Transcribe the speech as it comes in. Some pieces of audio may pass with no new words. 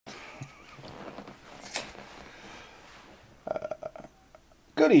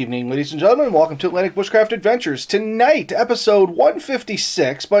Good evening, ladies and gentlemen. Welcome to Atlantic Bushcraft Adventures. Tonight, episode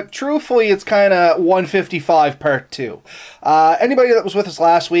 156, but truthfully, it's kind of 155 part 2. Anybody that was with us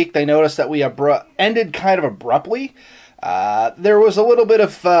last week, they noticed that we ended kind of abruptly. There was a little bit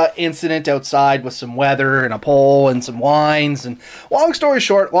of incident outside with some weather and a pole and some wines. And long story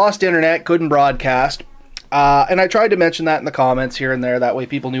short, lost internet, couldn't broadcast. And I tried to mention that in the comments here and there. That way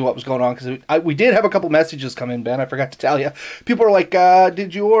people knew what was going on. Because we did have a couple messages come in, Ben. I forgot to tell you. People were like,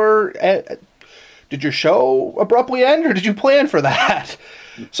 did your show abruptly end? Or did you plan for that?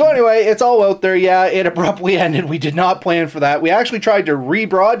 So anyway, it's all out there. Yeah, it abruptly ended. We did not plan for that. We actually tried to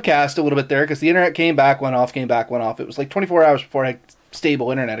rebroadcast a little bit there. Because the internet came back, went off, came back, went off. It was like 24 hours before I had stable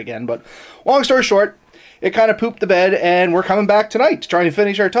internet again. But long story short, it kind of pooped the bed, and we're coming back tonight to try and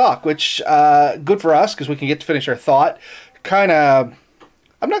finish our talk, which, good for us, because we can get to finish our thought. Kind of,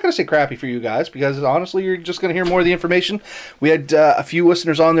 I'm not going to say crappy for you guys, because honestly, you're just going to hear more of the information. We had a few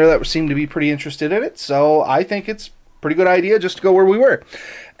listeners on there that seemed to be pretty interested in it, so I think it's a pretty good idea just to go where we were.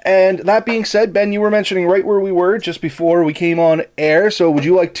 And that being said, Ben, you were mentioning right where we were just before we came on air, so would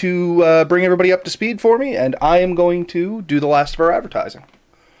you like to bring everybody up to speed for me? And I am going to do the last of our advertising.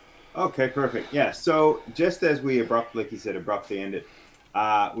 Okay, perfect. Yeah, so just as we abruptly ended,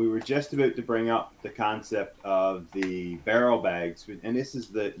 we were just about to bring up the concept of the barrel bags. And this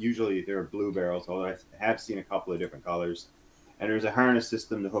is usually they're blue barrels, although I have seen a couple of different colors. And there's a harness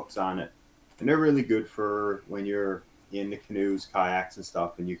system that hooks on it. And they're really good for when you're in the canoes, kayaks, and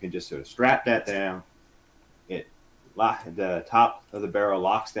stuff, and you can just sort of strap that down. The top of the barrel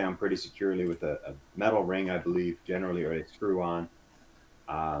locks down pretty securely with a metal ring, I believe, generally, or a screw on.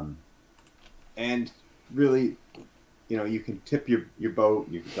 And really, you can tip your boat.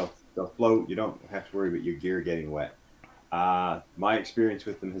 They'll float. You don't have to worry about your gear getting wet. My experience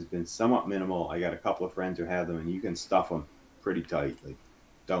with them has been somewhat minimal. I got a couple of friends who have them, and you can stuff them pretty tight. Like,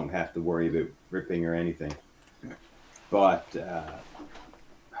 don't have to worry about ripping or anything. But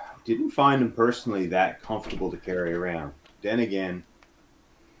didn't find them personally that comfortable to carry around. Then again,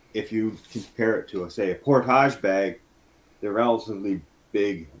 if you compare it to, say, a portage bag, they're relatively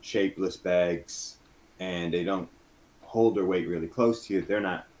big, shapeless bags, and they don't hold their weight really close to you. They're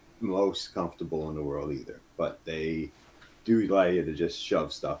not most comfortable in the world either, but they do allow you to just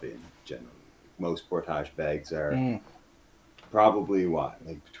shove stuff in, generally. Most portage bags are probably,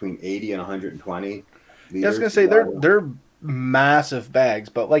 between 80 and 120 liters. I was going to say, they're massive bags,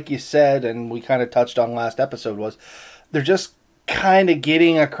 but like you said, and we kind of touched on last episode, they're just kind of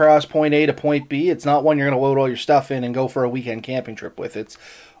getting across point A to point B. It's not one you're going to load all your stuff in and go for a weekend camping trip with. It's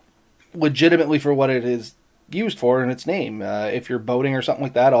legitimately for what it is used for in its name. If you're boating or something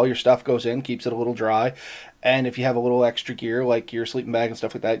like that, all your stuff goes in, keeps it a little dry. And if you have a little extra gear, like your sleeping bag and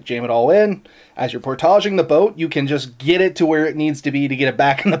stuff like that, jam it all in. As you're portaging the boat, you can just get it to where it needs to be to get it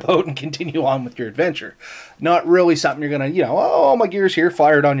back in the boat and continue on with your adventure. Not really something you're going to, my gear's here,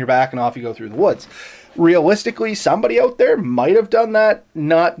 fire it on your back, and off you go through the woods. Realistically, somebody out there might have done that.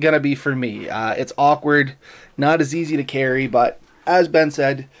 Not going to be for me. It's awkward, not as easy to carry, but as Ben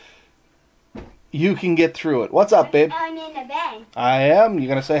said, you can get through it. What's up, babe? I'm in the bed. I am. You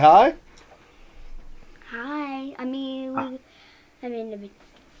going to say hi? Hi. I'm in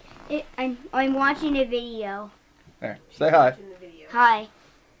the I'm watching a video. There. Say hi. Hi.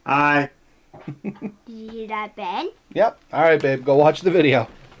 Hi. Did you hear that, Ben? Yep. All right, babe. Go watch the video.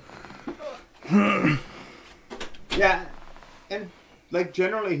 Yeah, and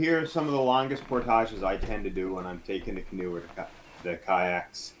generally here, some of the longest portages I tend to do when I'm taking the canoe or the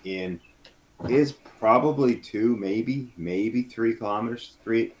kayaks in is probably 2, maybe 3 kilometers.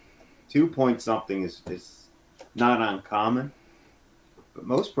 2 point something is not uncommon, but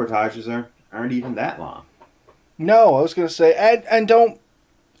most portages aren't even that long. No, I was going to say, and don't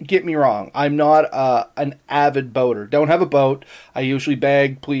get me wrong, I'm not an avid boater. Don't have a boat. I usually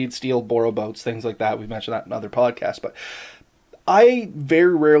bag, plead, steal, borrow boats, things like that. We've mentioned that in other podcasts. But I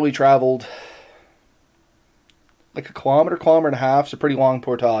very rarely traveled like a kilometer and a half. It's a pretty long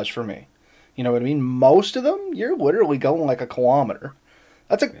portage for me. You know what I mean? Most of them, you're literally going like a kilometer.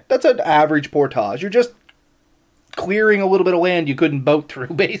 That's an average portage. You're just clearing a little bit of land you couldn't boat through,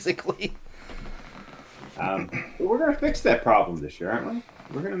 basically. But we're going to fix that problem this year, aren't we?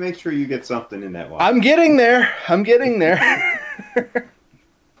 We're going to make sure you get something in that water. I'm getting there. Been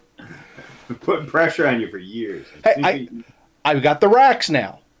putting pressure on you for years. Hey, I've got the racks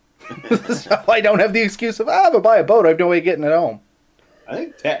now. So I don't have the excuse of, but buy a boat. I have no way of getting it home. I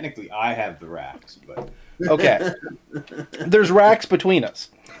think technically I have the racks, but... Okay. There's racks between us.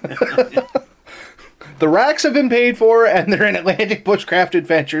 The racks have been paid for, and they're in Atlantic Bushcraft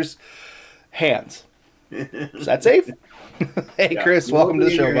Adventures hands. Is that safe? Hey, Yeah, Chris, they'll welcome to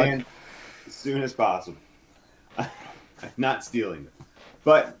the be in show, your bud. hand as soon as possible. Not stealing them.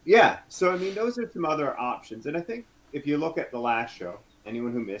 But yeah, so I mean, those are some other options. And I think if you look at the last show,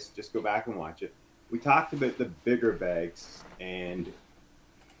 anyone who missed, just go back and watch it. We talked about the bigger bags and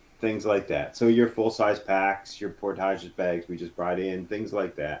things like that. So your full size packs, your portage bags we just brought in, things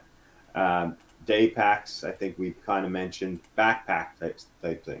like that. Day packs, I think we've kind of mentioned, backpack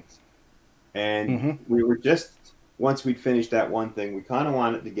type things. And we were just, once we'd finished that one thing, we kind of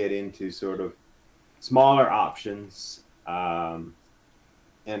wanted to get into sort of smaller options.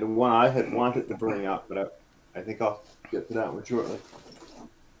 And one I had wanted to bring up, but I think I'll get to that one shortly,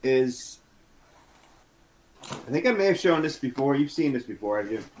 is I think I may have shown this before. You've seen this before,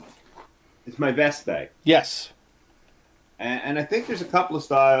 have you? It's my vest bag. Yes. And I think there's a couple of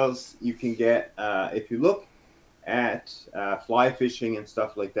styles you can get. If you look at fly fishing and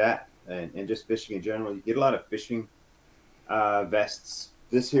stuff like that, and just fishing in general, you get a lot of fishing vests.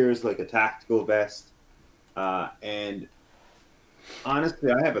 This here is like a tactical vest. And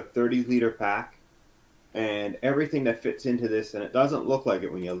honestly, I have a 30-liter pack, and everything that fits into this, and it doesn't look like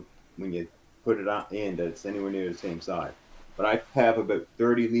it when you put it on in that it's anywhere near the same size. But I have about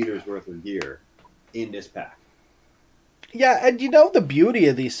 30 liters worth of gear in this pack. Yeah, and you know the beauty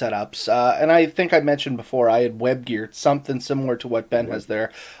of these setups, and I think I mentioned before I had web gear, something similar to what Ben has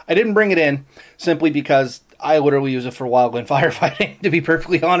there. I didn't bring it in simply because I literally use it for wildland firefighting, to be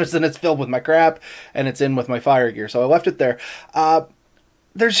perfectly honest, and it's filled with my crap, and it's in with my fire gear, so I left it there.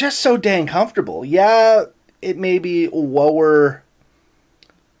 They're just so dang comfortable. Yeah, it may be lower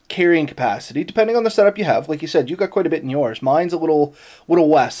carrying capacity depending on the setup you have. Like you said, you got quite a bit in yours. Mine's a little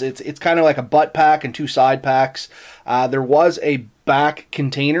less. It's kind of like a butt pack and two side packs. There was a back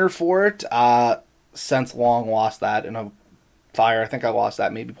container for it. Since long lost that in a fire. I think I lost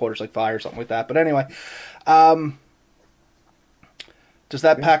that. Maybe Porter's Lake fire or something like that. But anyway, does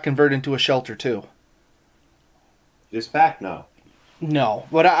that pack convert into a shelter too? This pack, no. No,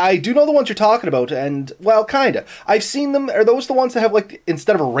 but I do know the ones you're talking about, and, well, kind of. I've seen them. Are those the ones that have, like,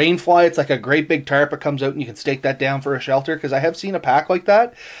 instead of a rain fly, it's like a great big tarp that comes out and you can stake that down for a shelter? Because I have seen a pack like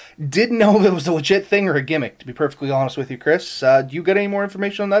that. Didn't know if it was a legit thing or a gimmick, to be perfectly honest with you, Chris. Do you get any more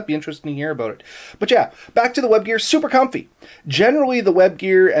information on that? Be interesting to hear about it. But yeah, back to the web gear. Super comfy. Generally, the web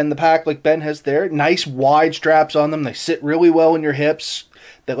gear and the pack like Ben has there, nice wide straps on them. They sit really well in your hips.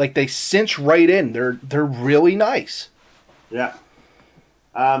 That like they cinch right in. They're really nice. Yeah.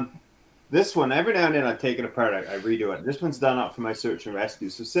 This one, every now and then I take it apart, I redo it. This one's done up for my search and rescue.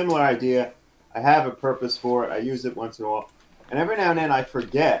 So similar idea. I have a purpose for it. I use it once in a while. And every now and then I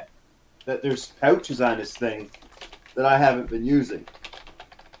forget that there's pouches on this thing that I haven't been using.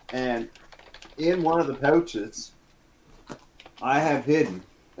 And in one of the pouches, I have hidden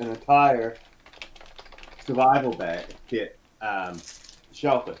an entire survival bag kit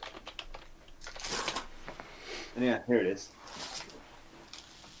shelter. And yeah, here it is.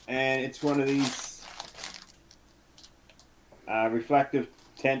 And it's one of these reflective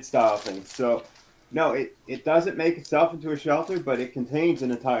tent style things. So, no, it doesn't make itself into a shelter, but it contains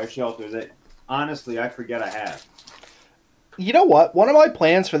an entire shelter that, honestly, I forget I have. You know what? One of my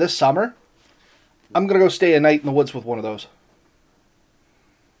plans for this summer, I'm going to go stay a night in the woods with one of those.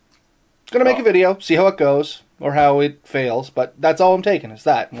 Going to make a video, see how it goes, or how it fails, but that's all I'm taking is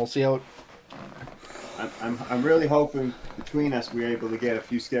that, and we'll see how it... I'm really hoping between us we're able to get a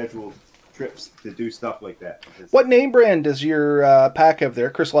few scheduled trips to do stuff like that. What name brand does your pack have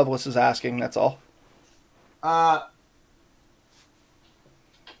there? Chris Loveless is asking, that's all. The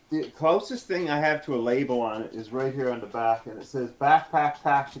closest thing I have to a label on it is right here on the back, and it says Backpack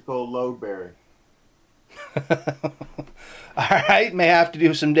Tactical Load Bearing. All right, may have to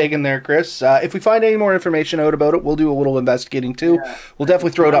do some digging there, Chris. If we find any more information out about it, we'll do a little investigating too. Yeah, we'll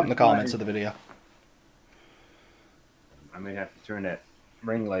definitely throw it up in the comments of the video. I may have to turn that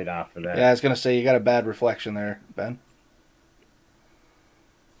ring light off for that. Yeah, I was going to say, you got a bad reflection there, Ben.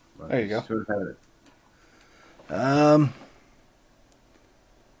 There you go.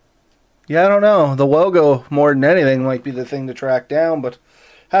 Yeah, I don't know. The logo, more than anything, might be the thing to track down, but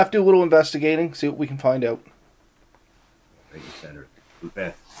have to do a little investigating, see what we can find out.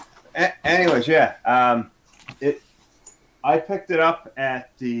 Anyways, yeah. I picked it up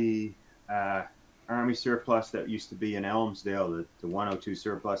at the Army surplus that used to be in Elmsdale, the 102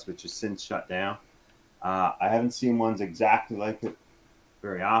 surplus, which has since shut down. I haven't seen ones exactly like it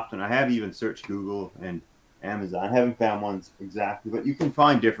very often. I have even searched Google and Amazon. I haven't found ones exactly, but you can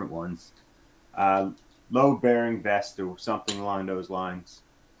find different ones. Load-bearing vest or something along those lines,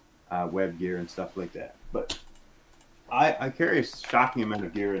 web gear and stuff like that. But I carry a shocking amount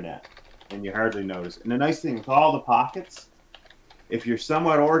of gear in that. and you hardly notice. And the nice thing with all the pockets, if you're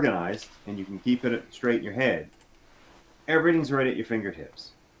somewhat organized and you can keep it straight in your head, everything's right at your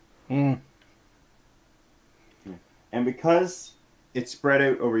fingertips. Mm. And because it's spread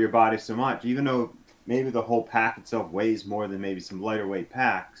out over your body so much, even though maybe the whole pack itself weighs more than maybe some lighter weight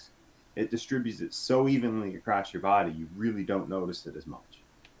packs, it distributes it so evenly across your body, you really don't notice it as much.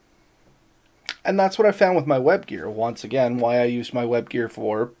 And that's what I found with my web gear. Once again, why I use my web gear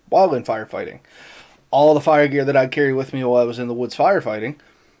for wildland firefighting. All the fire gear that I'd carry with me while I was in the woods firefighting,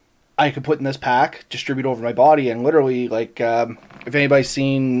 I could put in this pack, distribute over my body, and literally, like, if anybody's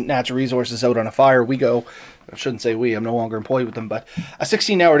seen Natural Resources out on a fire, we go, I shouldn't say we, I'm no longer employed with them, but a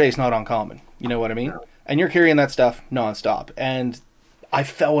 16-hour day is not uncommon. You know what I mean? No. And you're carrying that stuff nonstop. And I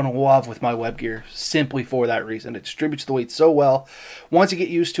fell in love with my web gear simply for that reason. It distributes the weight so well. Once you get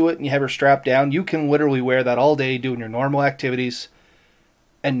used to it and you have her strapped down, you can literally wear that all day doing your normal activities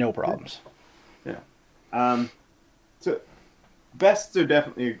and no problems. Yeah. So vests are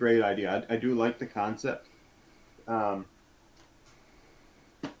definitely a great idea. I do like the concept. And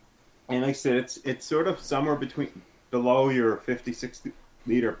like I said, it's sort of somewhere below your 50-60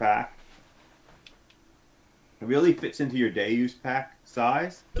 liter pack. It really fits into your day use pack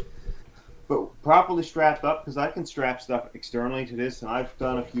size, but properly strapped up, because I can strap stuff externally to this, and I've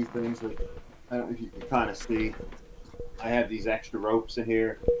done a few things. Like, I don't know if you can kind of see, I have these extra ropes in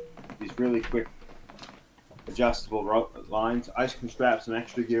here, these really quick adjustable rope lines. I can strap some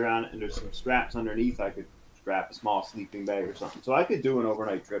extra gear on it, and there's some straps underneath. I could strap a small sleeping bag or something, so I could do an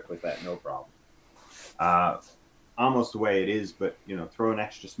overnight trip with that, no problem. Almost the way it is, but throw an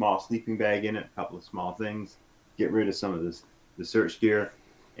extra small sleeping bag in it, a couple of small things, get rid of some of the search gear,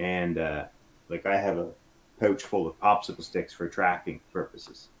 and like I have a pouch full of popsicle sticks for tracking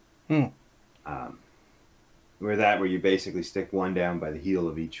purposes. Where you basically stick one down by the heel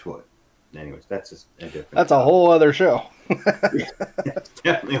of each foot. Anyways, that's just a different. That's a whole other show. It's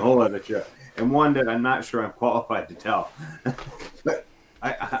definitely a whole other show, and one that I'm not sure I'm qualified to tell, but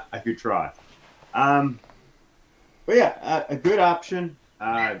I could try. But yeah, a good option.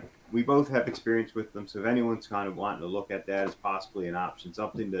 We both have experience with them, so if anyone's kind of wanting to look at that as possibly an option,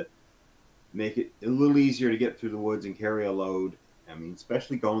 something to make it a little easier to get through the woods and carry a load. I mean,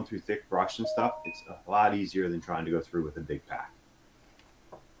 especially going through thick brush and stuff, it's a lot easier than trying to go through with a big pack.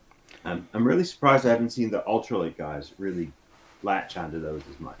 I'm really surprised I haven't seen the ultralight guys really latch onto those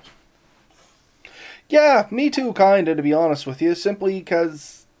as much. Yeah, me too, kind of, to be honest with you, simply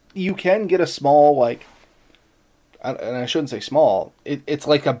because you can get a small, and I shouldn't say small, it's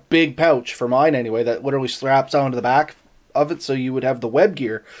like a big pouch, for mine anyway, that literally straps onto the back of it, so you would have the web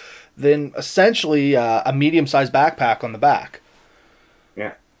gear, then essentially a medium-sized backpack on the back.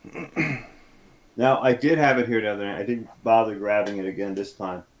 Yeah. Now, I did have it here the other night. I didn't bother grabbing it again this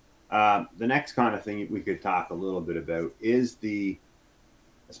time. The next kind of thing we could talk a little bit about is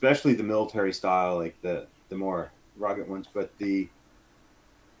especially the military style, like the more rugged ones, but the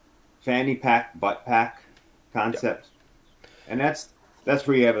fanny pack, butt pack concept. Yep. And that's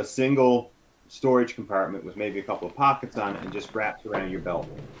where you have a single storage compartment with maybe a couple of pockets on it and just wraps around your belt.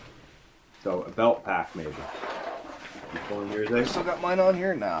 So a belt pack, maybe. You pulling yours out? Still got mine on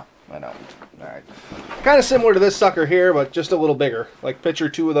here? No, I don't. All right. Kind of similar to this sucker here, but just a little bigger. Like, picture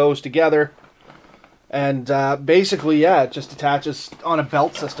two of those together. And basically, yeah, it just attaches on a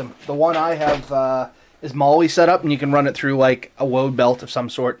belt system. The one I have is MOLLE set up, and you can run it through like a load belt of some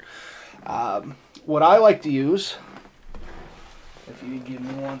sort. What I like to use, if you give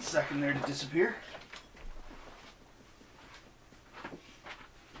me 1 second there to disappear.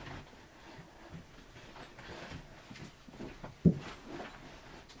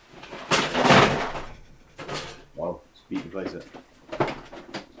 Wow, speed and place it.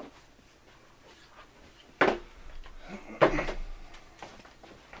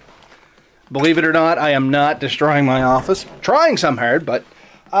 Believe it or not, I am not destroying my office. Trying some hard, but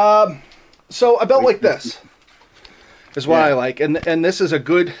so a belt like this is what I like, and this is a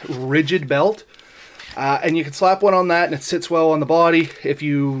good rigid belt, and you can slap one on that, and it sits well on the body. If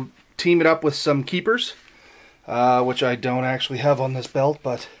you team it up with some keepers, which I don't actually have on this belt,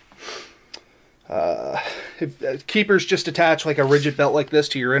 but if keepers just attach like a rigid belt like this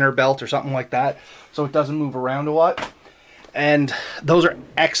to your inner belt or something like that, so it doesn't move around a lot, and those are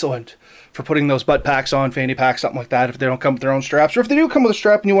excellent for putting those butt packs on, fanny packs, something like that, if they don't come with their own straps. Or if they do come with a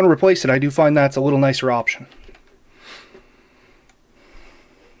strap and you want to replace it, I do find that's a little nicer option.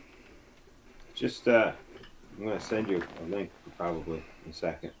 Just, I'm going to send you a link probably in a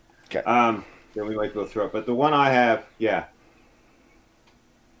second. Okay. Then we might go through it. But the one I have, yeah.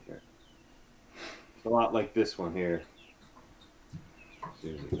 It's a lot like this one here. As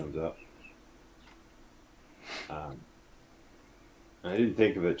soon as it comes up. Um, I didn't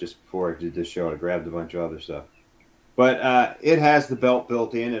think of it just before I did this show. I grabbed a bunch of other stuff. But it has the belt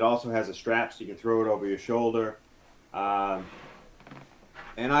built in. It also has a strap so you can throw it over your shoulder. Um,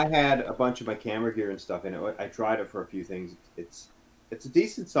 and I had a bunch of my camera gear and stuff in it. I tried it for a few things. It's a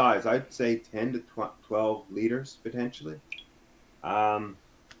decent size. I'd say 10 to 12 liters potentially. There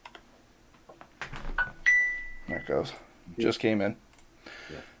it goes. Just came in.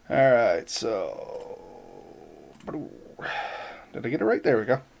 Yeah. All right, so did I get it right? There we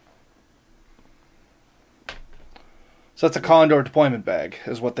go. So that's a Condor deployment bag,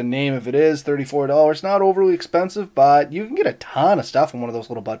 is what the name of it is. $34. Not overly expensive, but you can get a ton of stuff in one of those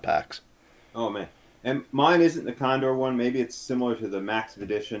little butt packs. Oh, man. And mine isn't the Condor one. Maybe it's similar to the Max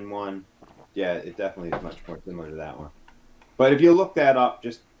Edition one. Yeah, it definitely is much more similar to that one. But if you look that up,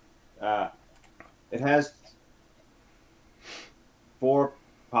 just it has 4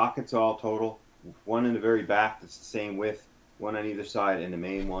 pockets all total. One in the very back that's the same width, one on either side, and the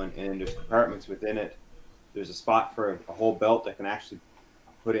main one. And then there's compartments within it. There's a spot for a whole belt that can actually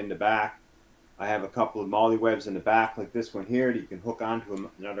put in the back. I have a couple of MOLLE webs in the back, like this one here, that you can hook onto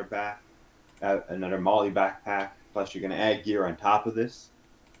another MOLLE backpack. Plus, you're going to add gear on top of this.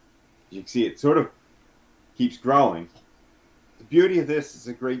 As you can see, it sort of keeps growing. The beauty of this is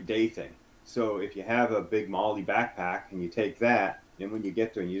a great day thing. So if you have a big MOLLE backpack and you take that, and when you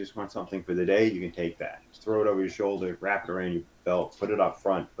get there and you just want something for the day, you can take that. Just throw it over your shoulder, wrap it around your belt, put it up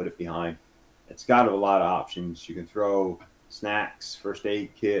front, put it behind. It's got a lot of options. You can throw snacks, first aid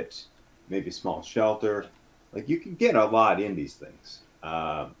kit, maybe a small shelter. Like, you can get a lot in these things.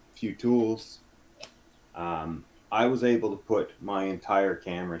 A few tools. I was able to put my entire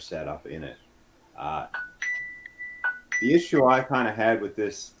camera setup in it. The issue I kind of had with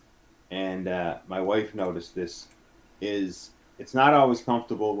this, and my wife noticed this, is it's not always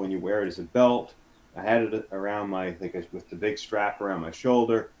comfortable when you wear it as a belt. I had it around with the big strap around my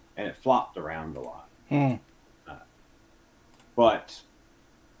shoulder, and it flopped around a lot. But,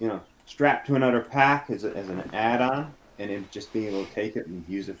 strapped to another pack as an add-on, and then just being able to take it and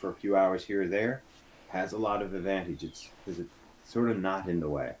use it for a few hours here or there has a lot of advantages because it's sort of not in the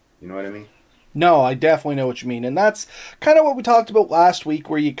way. You know what I mean? No, I definitely know what you mean. And that's kind of what we talked about last week,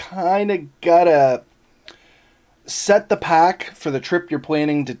 where you kind of got to set the pack for the trip you're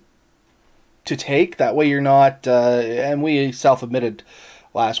planning to take. That way you're not, and we self-admitted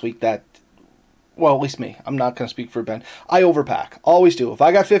last week that, well, at least me, I'm not going to speak for Ben, I overpack. Always do. If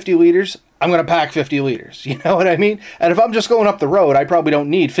I got 50 liters, I'm going to pack 50 liters. You know what I mean? And if I'm just going up the road, I probably don't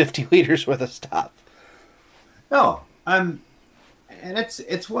need 50 liters worth of stuff. No, and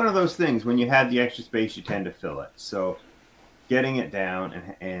it's one of those things, when you have the extra space, you tend to fill it. So getting it down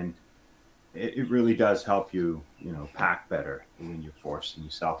and it really does help you, pack better when you're forcing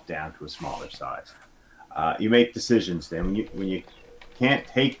yourself down to a smaller size. You make decisions then. When you can't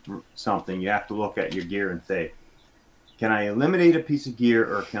take something, you have to look at your gear and say, can I eliminate a piece of gear,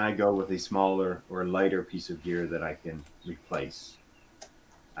 or can I go with a smaller or lighter piece of gear that I can replace?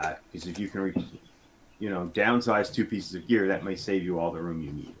 Because if you can downsize 2 pieces of gear, that may save you all the room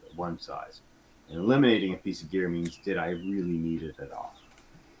you need at one size. And eliminating a piece of gear means, did I really need it at all?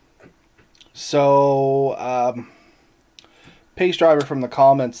 So, Pace Driver from the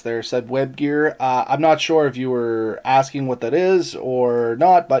comments there said web gear. I'm not sure if you were asking what that is or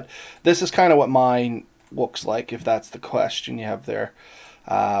not, but this is kind of what mine looks like, if that's the question you have there.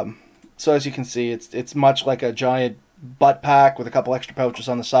 So as you can see, it's much like a giant butt pack with a couple extra pouches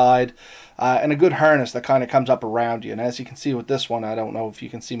on the side, and a good harness that kind of comes up around you. And as you can see with this one, I don't know if you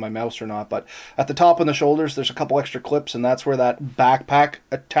can see my mouse or not, but at the top on the shoulders, there's a couple extra clips, and that's where that backpack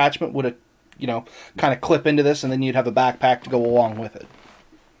attachment would, kind of clip into this, and then you'd have a backpack to go along with it.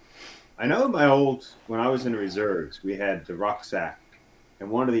 I know when I was in the reserves, we had the rucksack,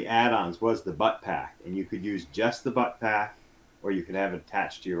 and one of the add-ons was the butt pack, and you could use just the butt pack, or you could have it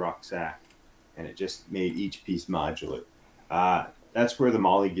attached to your rucksack, and it just made each piece modular. That's where the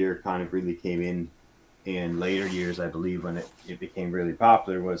MOLLE gear kind of really came in later years, I believe, when it became really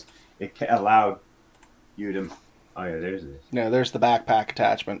popular, was it allowed you to... Oh, yeah, there's this. Yeah, there's the backpack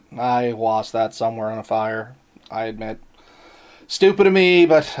attachment. I lost that somewhere on a fire, I admit. Stupid of me,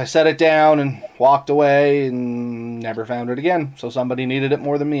 but I set it down and walked away and never found it again. So somebody needed it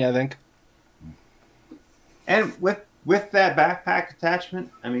more than me, I think. And with that backpack attachment,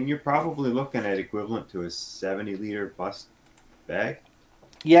 I mean, you're probably looking at equivalent to a 70-liter bus bag.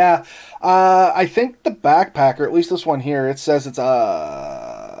 Yeah, I think the backpack, or at least this one here, it says it's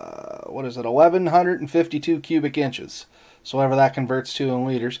 1,152 cubic inches. So whatever that converts to in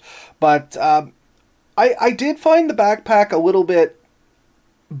liters. But I did find the backpack a little bit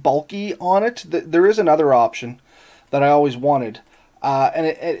bulky on it. There is another option that I always wanted, and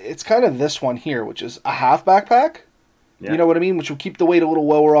it's kind of this one here, which is a half backpack. Yeah. You know what I mean? Which will keep the weight a little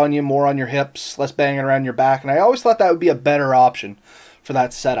lower on you, more on your hips, less banging around your back. And I always thought that would be a better option for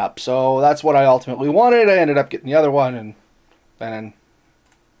that setup. So that's what I ultimately wanted. I ended up getting the other one and then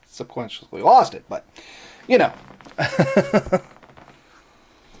subsequently lost it. But, you know.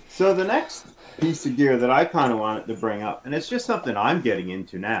 So the next piece of gear that I kind of wanted to bring up, and it's just something I'm getting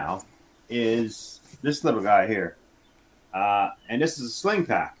into now, is this little guy here. And this is a sling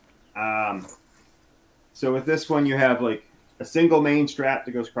pack. So with this one, you have like a single main strap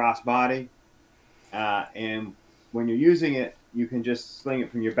that goes cross body. And when you're using it, you can just sling it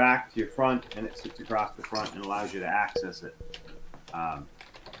from your back to your front, and it sits across the front and allows you to access it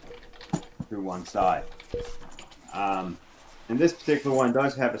through one side. And this particular one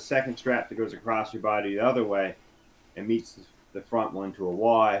does have a second strap that goes across your body the other way and meets the front one to a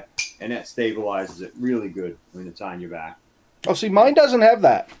Y, and that stabilizes it really good when it's on your back. Oh, see, mine doesn't have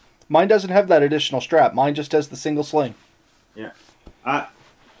that. Mine doesn't have that additional strap. Mine just has the single sling. Yeah.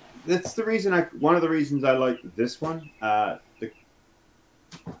 That's the reason one of the reasons I like this one.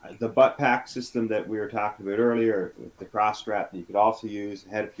 The butt pack system that we were talking about earlier with the cross strap that you could also use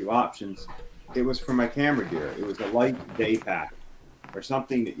had a few options. It was for my camera gear. It was a light day pack or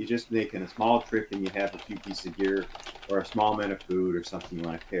something that you just make in a small trip and you have a few pieces of gear or a small amount of food or something you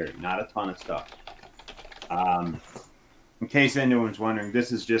want to carry. Not a ton of stuff. In case anyone's wondering,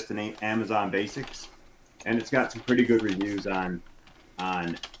 this is just an Amazon Basics, and it's got some pretty good reviews on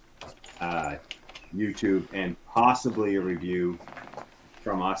YouTube, and possibly a review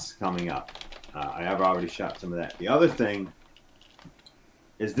from us coming up. I have already shot some of that. The other thing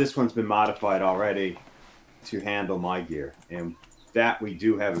is this one's been modified already to handle my gear, and that we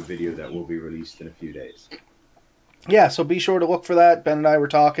do have a video that will be released in a few days. Yeah, so be sure to look for that. Ben and I were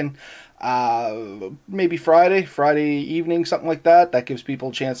talking maybe Friday evening, something like that. That gives people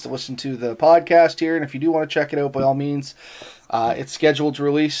a chance to listen to the podcast here. And if you do want to check it out, by all means, it's scheduled to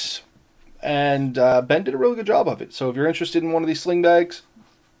release. And Ben did a really good job of it. So if you're interested in one of these sling bags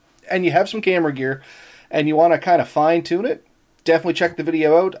and you have some camera gear and you want to kind of fine tune it, definitely check the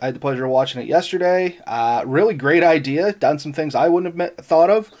video out. I had the pleasure of watching it yesterday. Really great idea. Done some things I wouldn't have thought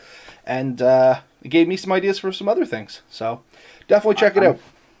of. And it gave me some ideas for some other things. So definitely check it out.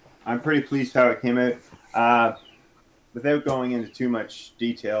 I'm pretty pleased how it came out. Without going into too much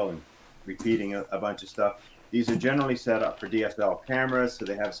detail and repeating a bunch of stuff, these are generally set up for DSLR cameras, so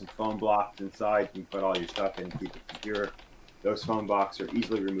they have some foam blocks inside. You can put all your stuff in and keep it secure. Those foam blocks are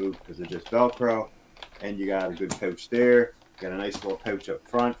easily removed because they're just Velcro, and you got a good pouch there. You got a nice little pouch up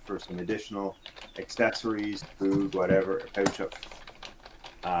front for some additional accessories, food, whatever, a pouch up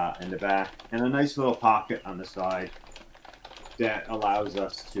in the back, and a nice little pocket on the side that allows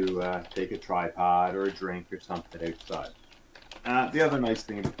us to take a tripod or a drink or something outside. The other nice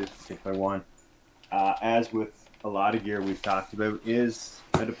thing about this particular one, as with a lot of gear we've talked about, is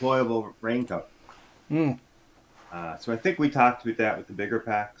a deployable rain cover. So I think we talked about that with the bigger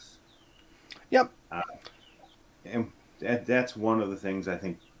packs. Yep. And that's one of the things I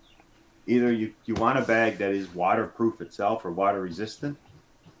think. Either you want a bag that is waterproof itself or water resistant,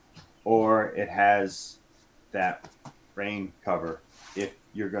 or it has that rain cover if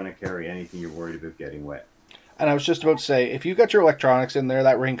you're going to carry anything you're worried about getting wet. And I was just about to say, if you got your electronics in there,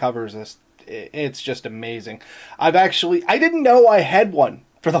 that rain covers this. It's just amazing. I didn't know I had one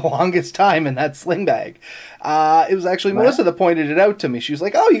for the longest time in that sling bag. It was actually Melissa that pointed it out to me. She was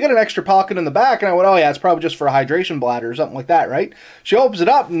like, oh, you got an extra pocket in the back. And I went, oh yeah, it's probably just for a hydration bladder or something like that, right? She opens it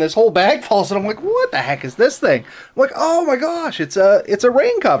up and this whole bag falls, and I'm like, what the heck is this thing? I'm like, oh my gosh, it's a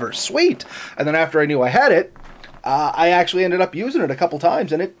rain cover. Sweet. And then after I knew I had it, I actually ended up using it a couple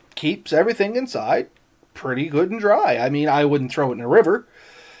times, and it keeps everything inside pretty good and dry. I mean, I wouldn't throw it in a river,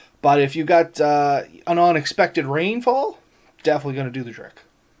 but if you got an unexpected rainfall, definitely going to do the trick.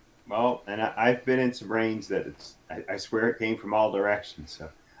 Well, and I've been in some rains that I swear it came from all directions. So,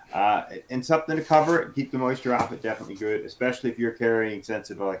 and something to cover it, keep the moisture off it, definitely good, especially if you're carrying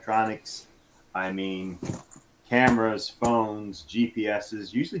sensitive electronics. I mean, cameras, phones,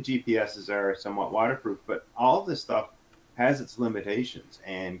 GPSs. Usually GPSs are somewhat waterproof, but all of this stuff has its limitations,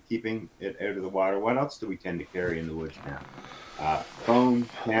 and keeping it out of the water. What else do we tend to carry in the woods now? Phones,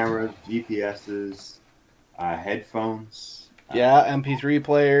 cameras, GPSs, headphones. Yeah, MP3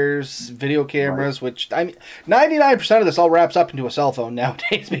 players, video cameras, which, I mean, 99% of this all wraps up into a cell phone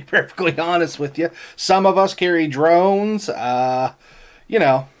nowadays, to be perfectly honest with you. Some of us carry drones, fun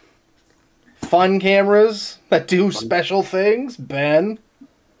cameras that do special things. Ben?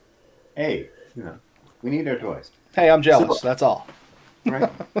 Hey, we need our toys. Hey, I'm jealous, that's all.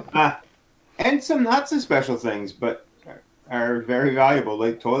 right? And some not so special things, but are very valuable,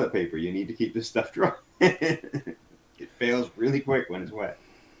 like toilet paper. You need to keep this stuff dry. It fails really quick when it's wet.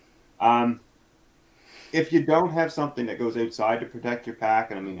 If you don't have something that goes outside to protect your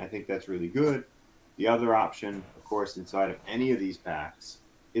pack, and I mean, I think that's really good. The other option, of course, inside of any of these packs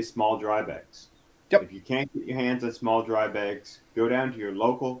is small dry bags. Yep. If you can't get your hands on small dry bags, go down to your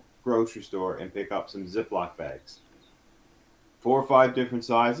local grocery store and pick up some Ziploc bags. 4 or 5 different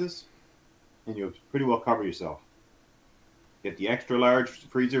sizes, and you'll pretty well cover yourself. Get the extra large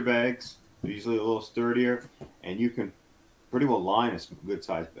freezer bags, they're usually a little sturdier, and you can pretty well line a good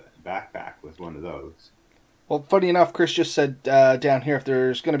sized backpack with one of those. Well, funny enough, Chris just said down here if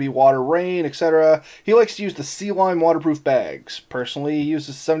there's going to be water, rain, etc., he likes to use the Sea Lime waterproof bags. Personally, he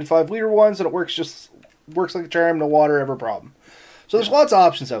uses 75-liter ones, and it works like a charm, no water, ever problem. So there's lots of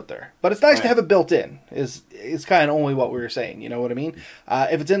options out there, but it's nice to have it built in. Is kind of only what we were saying. You know what I mean?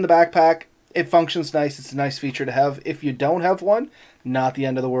 If it's in the backpack, it functions nice. It's a nice feature to have. If you don't have one, not the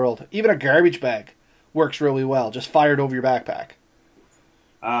end of the world. Even a garbage bag works really well. Just fire it over your backpack.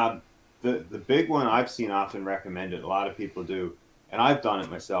 The big one I've seen often recommended, a lot of people do, and I've done it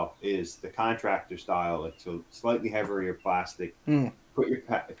myself, is the contractor style. It's a slightly heavier plastic. Put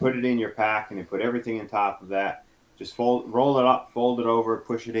it in your pack, and you put everything on top of that. Just roll it up, fold it over,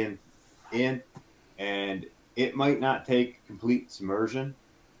 push it in, and it might not take complete submersion,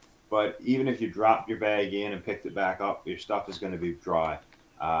 but even if you dropped your bag in and picked it back up, your stuff is going to be dry.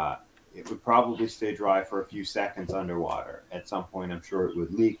 It would probably stay dry for a few seconds underwater. At some point, I'm sure it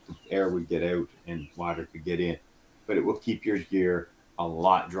would leak, air would get out, and water could get in. But it will keep your gear a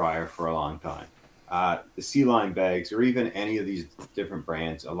lot drier for a long time. The Sea Lime bags, or even any of these different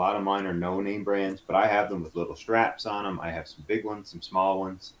brands, a lot of mine are no-name brands, but I have them with little straps on them. I have some big ones, some small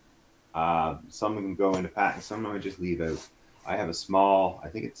ones. Some of them go into pack, and some of them I just leave out. I have a small, I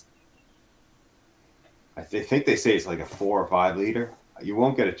think they say it's like a 4 or 5 liter. You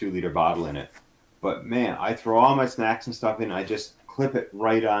won't get a 2-liter bottle in it. But man, I throw all my snacks and stuff in. I just clip it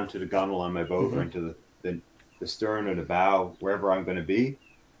right onto the gunnel on my boat or into the stern or the bow, wherever I'm going to be.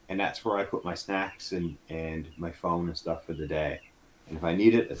 And that's where I put my snacks and my phone and stuff for the day. And if I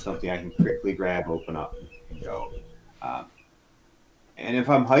need it, it's something I can quickly grab, open up, and go. And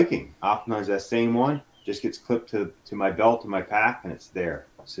if I'm hiking, oftentimes that same one just gets clipped to my belt, to my pack, and it's there.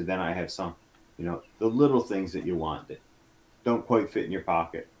 So then I have some, the little things that you want that don't quite fit in your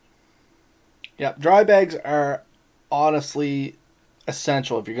pocket. Yeah, dry bags are honestly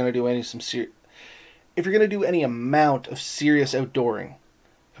essential if you're going to do if you're going to do any amount of serious outdooring,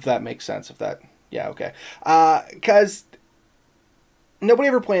 if that makes sense. Because nobody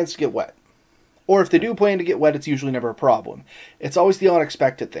ever plans to get wet. Or if they do plan to get wet, it's usually never a problem. It's always the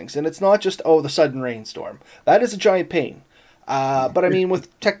unexpected things. And it's not just, the sudden rainstorm. That is a giant pain. But I mean,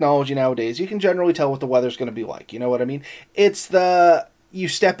 with technology nowadays, you can generally tell what the weather's going to be like. You know what I mean? It's you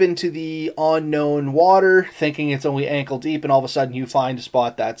step into the unknown water thinking it's only ankle deep, and all of a sudden you find a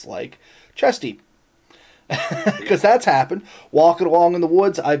spot that's like chest deep. Because that's happened. Walking along in the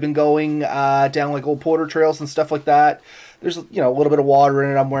woods, I've been going down like old porter trails and stuff like that. There's a little bit of water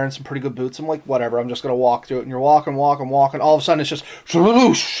in it. I'm wearing some pretty good boots. I'm like, whatever, I'm just going to walk through it. And you're walking. All of a sudden it's just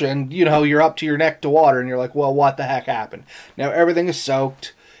swoosh, and you're up to your neck to water, and you're like, well, what the heck happened? Now everything is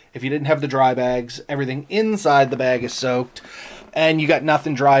soaked. If you didn't have the dry bags, everything inside the bag is soaked, and you got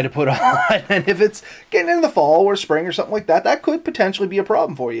nothing dry to put on. And if it's getting into the fall or spring or something like that, that could potentially be a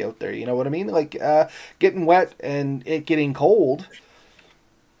problem for you out there. You know what I mean? Like getting wet and it getting cold.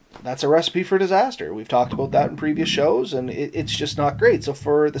 That's a recipe for disaster. We've talked about that in previous shows, and it's just not great. So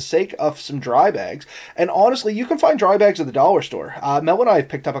for the sake of some dry bags, and honestly, you can find dry bags at the dollar store. Mel and I have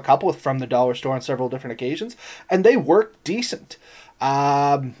picked up a couple from the dollar store on several different occasions, and they work decent.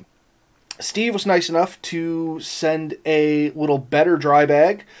 Steve was nice enough to send a little better dry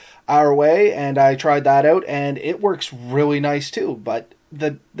bag our way, and I tried that out, and it works really nice too. But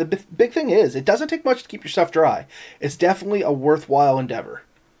the big thing is, it doesn't take much to keep your stuff dry. It's definitely a worthwhile endeavor.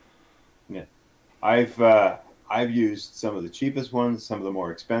 Yeah, I've used some of the cheapest ones, some of the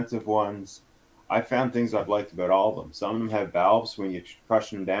more expensive ones. I found things I've liked about all of them. Some of them have valves. When you're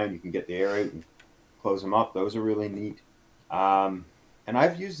crushing them down, you can get the air out and close them up. Those are really neat. And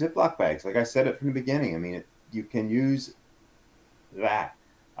I've used Ziploc bags. Like I said it from the beginning. I mean, you can use that.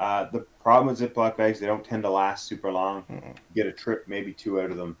 The problem with Ziploc bags, they don't tend to last super long. You get a trip, maybe 2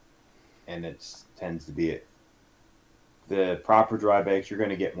 out of them, and it tends to be it. The proper dry bags, you're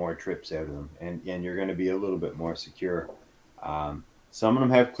going to get more trips out of them, and you're going to be a little bit more secure. Some of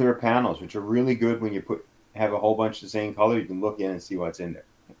them have clear panels, which are really good when you have a whole bunch of the same color. You can look in and see what's in there.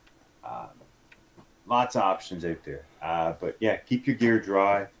 lots of options out there. But yeah, keep your gear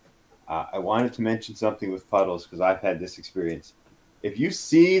dry. I wanted to mention something with puddles because I've had this experience. If you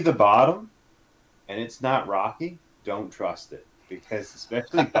see the bottom and it's not rocky, don't trust it because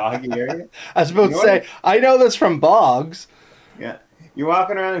especially boggy area. I was about to say, I know this from bogs. Yeah, you're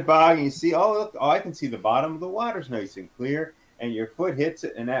walking around a bog and you see, oh look, I can see the bottom of the water's nice and clear, and your foot hits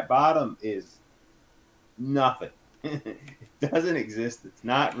it, and that bottom is nothing. It doesn't exist. It's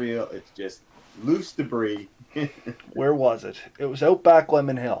not real. It's just loose debris. Where was it? It was out back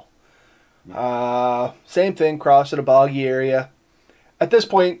Lemon Hill. Same thing, crossed at a boggy area. At this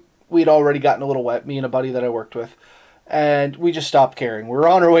point, we'd already gotten a little wet, me and a buddy that I worked with, and we just stopped caring. We were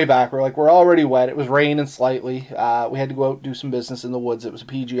on our way back. We're like, we're already wet. It was raining slightly. We had to go out and do some business in the woods. It was a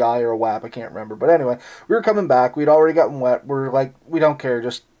PGI or a WAP, I can't remember. But anyway, we were coming back. We'd already gotten wet. We're like, we don't care.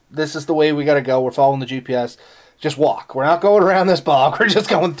 Just, this is the way we got to go. We're following the GPS. Just walk. We're not going around this bog. We're just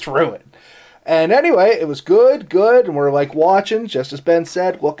going through it. And anyway, it was good, and we're like watching, just as Ben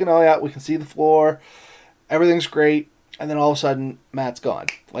said, looking all out, we can see the floor, everything's great, and then all of a sudden, Matt's gone.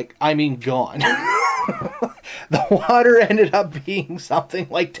 Like, I mean gone. The water ended up being something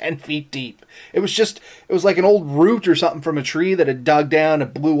like 10 feet deep. It was like an old root or something from a tree that had dug down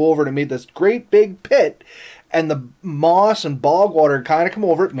and blew over and made this great big pit, and the moss and bog water had kind of come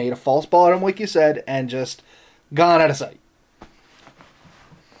over it, made a false bottom, like you said, and just gone out of sight.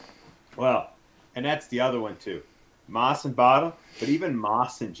 Well, and that's the other one too. Moss and bottom, but even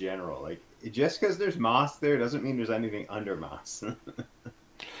moss in general. Like, just because there's moss there doesn't mean there's anything under moss.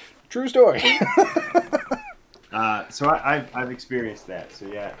 True story. So I've experienced that. So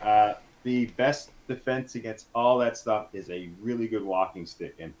yeah, the best defense against all that stuff is a really good walking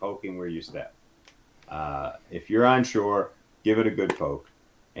stick and poking where you step. If you're unsure, give it a good poke.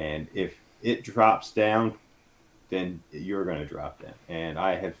 And if it drops down, then you're going to drop down. And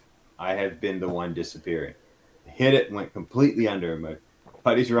I have been the one disappearing. Hit it, went completely under. My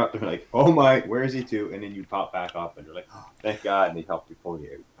buddies are up there like, oh my, where is he to? And then you pop back up and you're like, oh, thank God, and they help you pull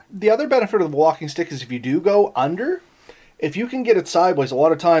you out. The other benefit of the walking stick is if you do go under, if you can get it sideways, a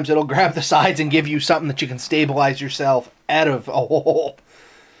lot of times it'll grab the sides and give you something that you can stabilize yourself out of a hole.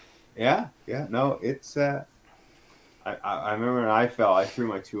 Yeah, no, it's, I remember when I fell, I threw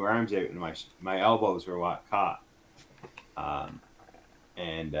my two arms out and my elbows were what caught.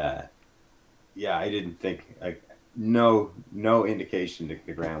 Yeah, I didn't think, like, no indication that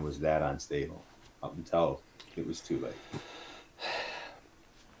the ground was that unstable up until it was too late.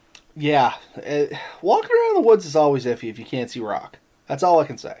 Yeah, walking around the woods is always iffy if you can't see rock. That's all I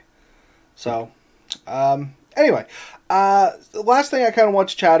can say. So, anyway, the last thing I kind of want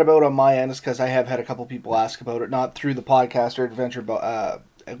to chat about on my end is because I have had a couple people ask about it, not through the podcast or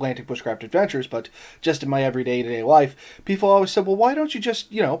Atlantic Bushcraft Adventures, but just in my everyday to-day life. People always said, well, why don't you just,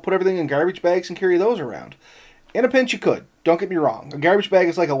 put everything in garbage bags and carry those around? In a pinch, you could. Don't get me wrong. A garbage bag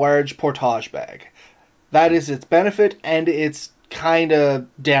is like a large portage bag. That is its benefit and its kind of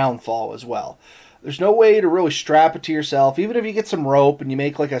downfall as well. There's no way to really strap it to yourself. Even if you get some rope and you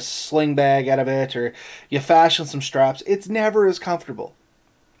make like a sling bag out of it or you fashion some straps, it's never as comfortable.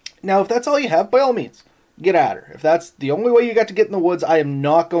 Now, if that's all you have, by all means, get at her. If that's the only way you got to get in the woods, I am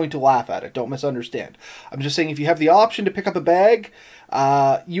not going to laugh at it. Don't misunderstand. I'm just saying if you have the option to pick up a bag,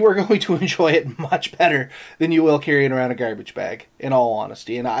 you are going to enjoy it much better than you will carrying around a garbage bag, in all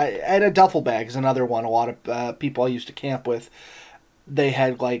honesty. And a duffel bag is another one. A lot of people I used to camp with, they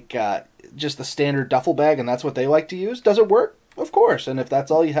had like just the standard duffel bag, and that's what they like to use. Does it work? Of course. And if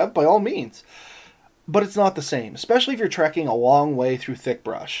that's all you have, by all means. But it's not the same, especially if you're trekking a long way through thick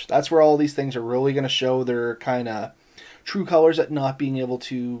brush. That's where all these things are really going to show their kind of true colors at not being able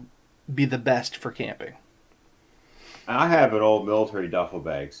to be the best for camping. I have an old military duffel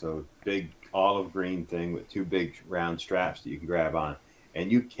bag, so big olive green thing with two big round straps that you can grab on.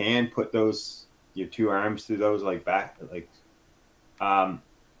 And you can put your two arms through those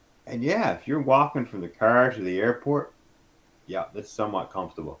and yeah, if you're walking from the car to the airport, yeah, that's somewhat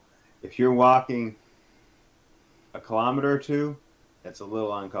comfortable. If you're walking a kilometer or two, that's a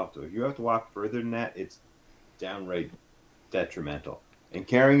little uncomfortable. If you have to walk further than that, it's downright detrimental. And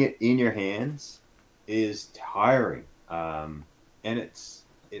carrying it in your hands is tiring. And it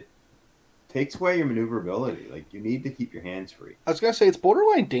takes away your maneuverability. Like, you need to keep your hands free. I was going to say, it's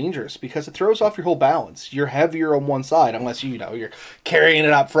borderline dangerous because it throws off your whole balance. You're heavier on one side, unless you're carrying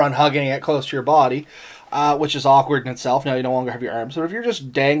it up front, hugging it close to your body, which is awkward in itself. Now you no longer have your arms. But if you're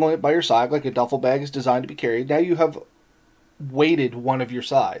just dangling it by your side like a duffel bag is designed to be carried, now you have weighted one of your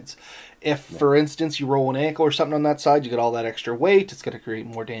sides. If, for instance, you roll an ankle or something on that side, you get all that extra weight. It's going to create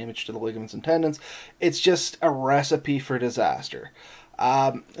more damage to the ligaments and tendons. It's just a recipe for disaster.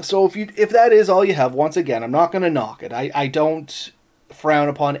 So if that is all you have, once again, I'm not going to knock it. I don't frown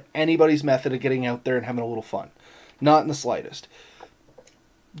upon anybody's method of getting out there and having a little fun. Not in the slightest.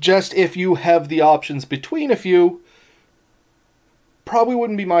 Just if you have the options between a few, probably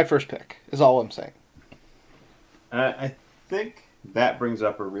wouldn't be my first pick, is all I'm saying. I think that brings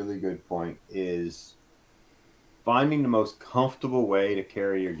up a really good point, is finding the most comfortable way to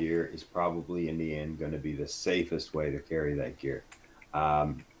carry your gear is probably, in the end, going to be the safest way to carry that gear.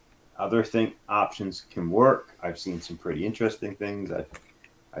 Other options can work. I've seen some pretty interesting things.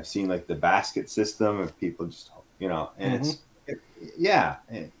 I've seen like the basket system of people just, and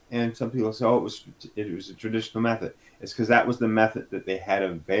and some people say, oh, it was a traditional method. It's because that was the method that they had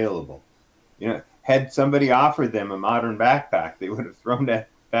available. Had somebody offered them a modern backpack, they would have thrown that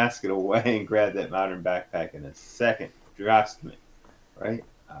basket away and grabbed that modern backpack in a second. Trust me, right?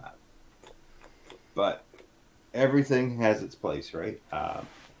 But everything has its place, right?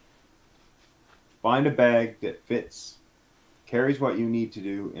 Find a bag that fits, carries what you need to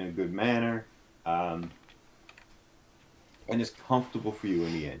do in a good manner, and is comfortable for you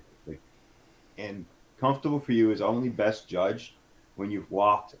in the end. And comfortable for you is only best judged when you've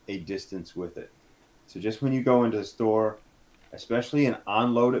walked a distance with it. So just when you go into the store, especially an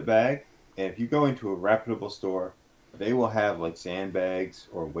unloaded bag, and if you go into a reputable store, they will have like sandbags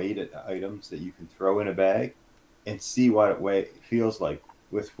or weighted items that you can throw in a bag and see what it feels like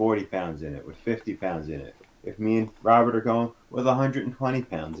with 40 pounds in it, with 50 pounds in it. If me and Robert are going with 120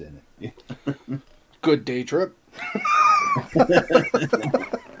 pounds in it. Good day trip.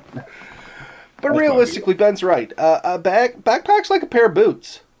 But realistically, Ben's right. Backpack's like a pair of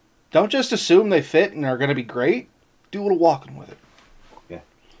boots. Don't just assume they fit and are going to be great. Do a little walking with it.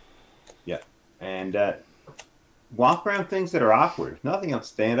 Yeah. And walk around things that are awkward. If nothing else,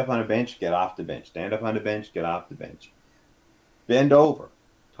 stand up on a bench, get off the bench. Stand up on the bench, get off the bench. Bend over.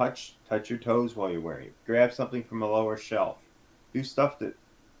 Touch your toes while you're wearing it. Grab something from a lower shelf. Do stuff that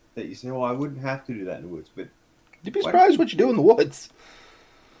you say, well, I wouldn't have to do that in the woods. But you'd be surprised what you do in the woods.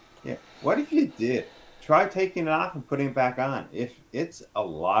 Yeah. What if you did? Try taking it off and putting it back on. If it's a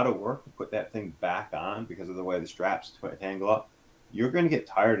lot of work to put that thing back on because of the way the straps tangle up, you're going to get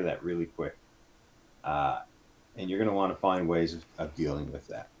tired of that really quick. And you're going to want to find ways of dealing with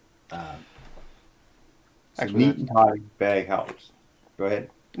that. Neat and tidy bag helps. Go ahead.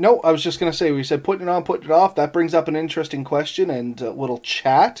 No, I was just going to say, we said putting it on, putting it off. That brings up an interesting question and a little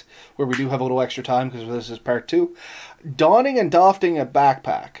chat where we do have a little extra time because this is part 2. Donning and doffing a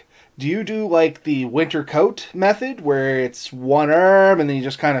backpack. Do you do like the winter coat method where it's one arm and then you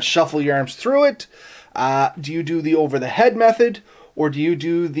just kind of shuffle your arms through it? Do you do the over the head method? Or do you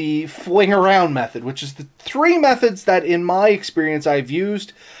do the fling around method, which is the 3 methods that in my experience I've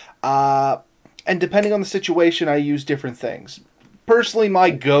used. And depending on the situation, I use different things. Personally,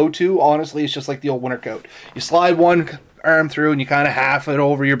 my go-to, honestly, is just like the old winter coat. You slide one arm through and you kind of half it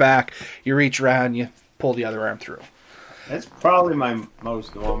over your back. You reach around, you pull the other arm through. That's probably my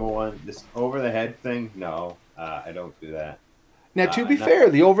most normal one. This over-the-head thing, no, I don't do that. Now, to be fair,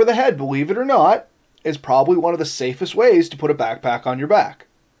 the over-the-head, believe it or not, is probably one of the safest ways to put a backpack on your back.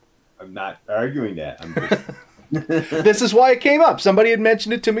 I'm not arguing that. I'm just... This is why it came up. Somebody had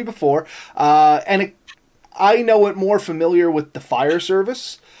mentioned it to me before, I know it more familiar with the fire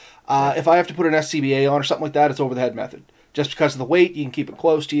service. If I have to put an SCBA on or something like that, it's over-the-head method. Just because of the weight, you can keep it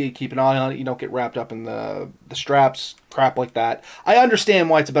close to you, you keep an eye on it, you don't get wrapped up in the straps, crap like that. I understand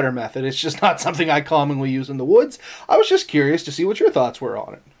why it's a better method. It's just not something I commonly use in the woods. I was just curious to see what your thoughts were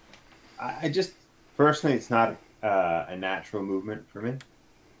on it. Personally, it's not a natural movement for me.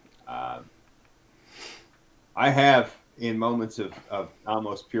 I have, in moments of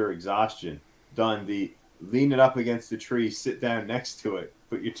almost pure exhaustion, done the lean it up against the tree, sit down next to it,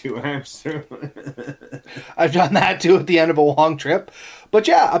 put your 2 arms through. I've done that too at the end of a long trip. But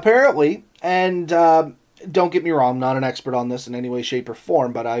yeah, apparently, and don't get me wrong, I'm not an expert on this in any way, shape, or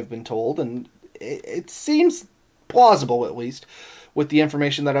form, but I've been told, and it seems plausible at least, with the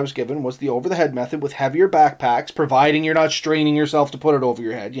information that I was given, was the over-the-head method with heavier backpacks, providing you're not straining yourself to put it over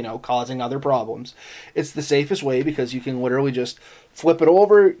your head, causing other problems. It's the safest way because you can literally just flip it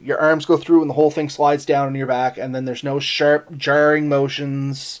over, your arms go through, and the whole thing slides down on your back, and then there's no sharp, jarring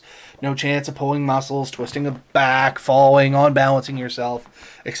motions, no chance of pulling muscles, twisting a back, falling, unbalancing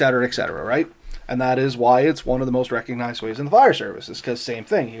yourself, etc., right? And that is why it's one of the most recognized ways in the fire service, is because same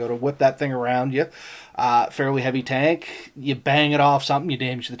thing. You go to whip that thing around you, fairly heavy tank, you bang it off something, you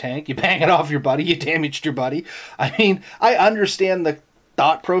damage the tank, you bang it off your buddy, you damaged your buddy. I mean, I understand the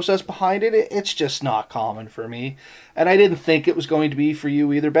thought process behind it. It's just not common for me. And I didn't think it was going to be for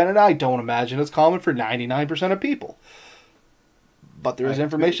you either, Ben, and I don't imagine it's common for 99% of people. But there is I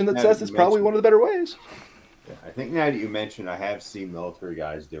information think that now says you it's probably mention one of the better ways. Yeah, I think now that you mentioned, I have seen military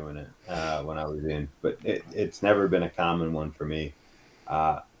guys doing it when I was in, but it's never been a common one for me.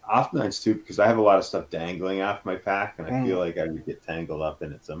 Oftentimes too, because I have a lot of stuff dangling off my pack, and I feel like I would get tangled up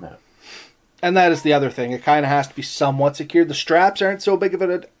in it somehow. And that is the other thing. It kind of has to be somewhat secured. The straps aren't so big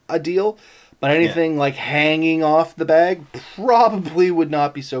of a deal, but anything like hanging off the bag probably would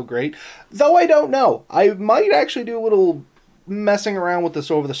not be so great. Though I don't know. I might actually do a little messing around with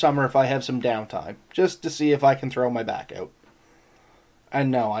this over the summer if I have some downtime, just to see if I can throw my back out.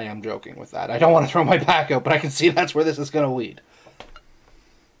 And no, I am joking with that. I don't want to throw my back out, but I can see that's where this is going to lead.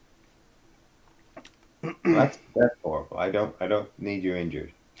 That's horrible. I don't need you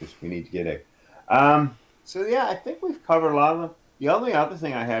injured. Just we need to get it. So yeah, I think we've covered a lot of them. The only other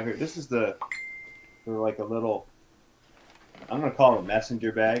thing I have here, this is for like a little. I'm gonna call it a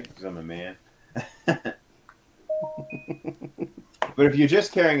messenger bag because I'm a man. But if you're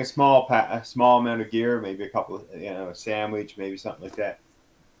just carrying a small amount of gear, maybe a couple of, a sandwich, maybe something like that.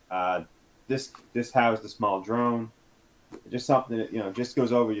 This housed a small drone. Just something that just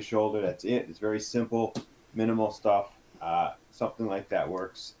goes over your shoulder. That's it. It's very simple, minimal stuff. Something like that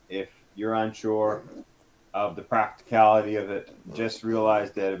works. If you're unsure of the practicality of it, just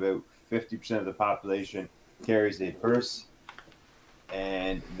realize that about 50% of the population carries a purse,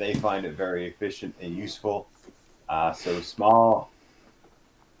 and they find it very efficient and useful. So small,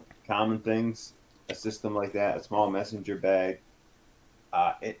 common things, a system like that, a small messenger bag.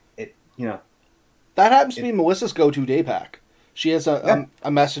 That happens to be Melissa's go-to day pack. She has a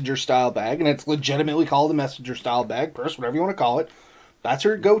messenger style bag, and it's legitimately called a messenger style bag, purse, whatever you want to call it. That's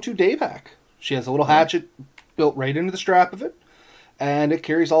her go-to day pack. She has a little hatchet built right into the strap of it, and it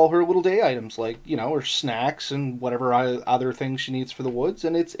carries all her little day items, like her snacks and whatever other things she needs for the woods.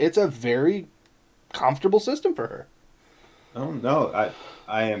 And it's a very comfortable system for her. Oh no,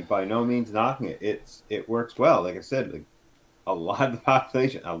 I am by no means knocking it. It works well. Like I said, like a lot of the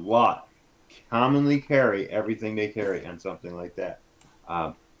population, commonly carry everything they carry on something like that.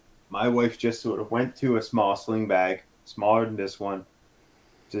 My wife just sort of went to a small sling bag, smaller than this one,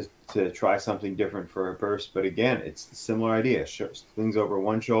 to try something different for her purse. But again, it's a similar idea. Slings over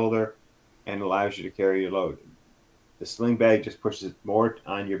one shoulder and allows you to carry your load. The sling bag just pushes it more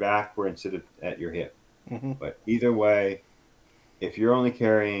on your back instead of at your hip. Mm-hmm. But either way, if you're only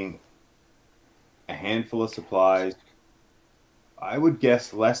carrying a handful of supplies, I would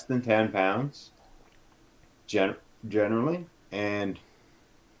guess less than 10 pounds generally, and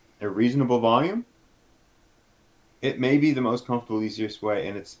a reasonable volume, it may be the most comfortable, easiest way,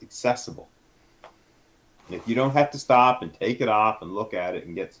 and it's accessible. If you don't have to stop and take it off and look at it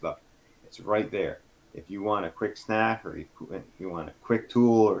and get stuff, it's right there. If you want a quick snack or you want a quick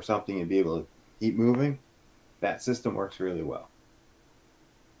tool or something and be able to keep moving, that system works really well.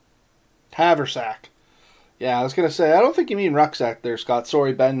 Haversack. Yeah, I was going to say, I don't think you mean rucksack there, Scott.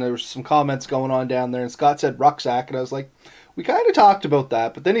 Sorry, Ben, there was some comments going on down there, and Scott said rucksack, and I was like, we kind of talked about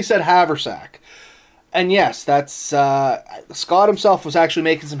that, but then he said haversack. And yes, that's, Scott himself was actually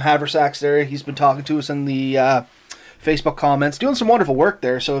making some haversacks there. He's been talking to us in the Facebook comments, doing some wonderful work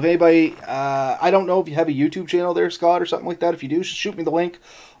there. So if anybody, I don't know if you have a YouTube channel there, Scott, or something like that. If you do, just shoot me the link.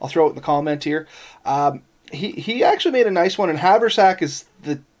 I'll throw it in the comment here. He actually made a nice one, and haversack is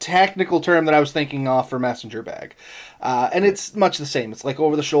the technical term that I was thinking of for messenger bag. And it's much the same. It's like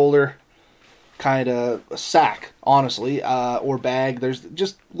over the shoulder kind of sack, honestly, or bag.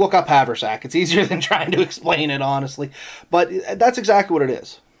 Just look up haversack. It's easier than trying to explain it, honestly. But that's exactly what it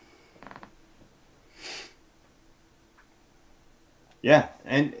is. Yeah,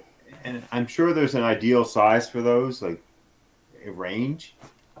 and I'm sure there's an ideal size for those, like a range,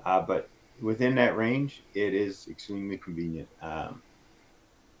 but within that range, it is extremely convenient. The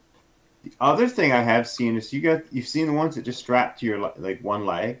other thing I have seen is you've seen the ones that just strap to your one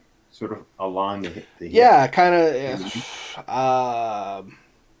leg, sort of along the hip. Yeah, kind of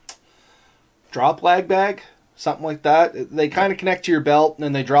drop leg bag, something like that. They kind of connect to your belt, and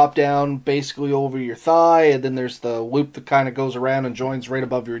then they drop down basically over your thigh, and then there's the loop that kind of goes around and joins right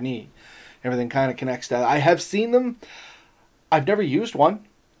above your knee. Everything kind of connects to that. I have seen them. I've never used one.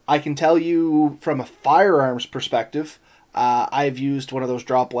 I can tell you from a firearms perspective, I've used one of those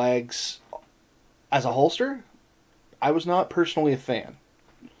drop legs as a holster. I was not personally a fan.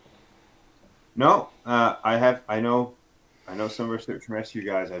 No, I have. I know some of our search and rescue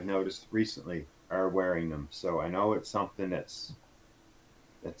guys I've noticed recently are wearing them, so I know it's something that's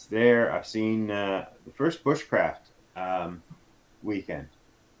there. I've seen the first bushcraft weekend.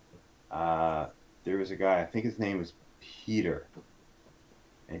 There was a guy, I think his name was Peter,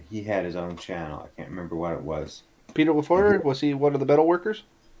 and he had his own channel. I can't remember what it was. Peter LaFleur, was he one of the metal workers?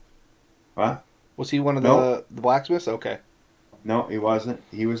 What? Was he one of Nope. the blacksmiths? Okay. No, he wasn't.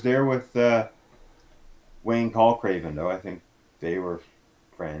 He was there with Wayne Callcraven, though. I think they were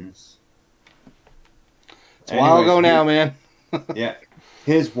friends. It's a while ago Anyways, now, man. yeah,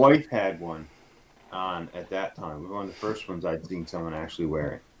 his wife had one on at that time. It was one of the first ones I'd seen someone actually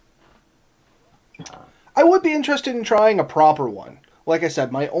wearing. I would be interested in trying a proper one. Like I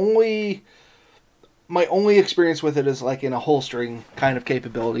said, my only experience with it is like in a holstering kind of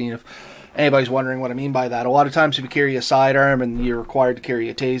capability. And if anybody's wondering what I mean by that, a lot of times if you carry a sidearm and you're required to carry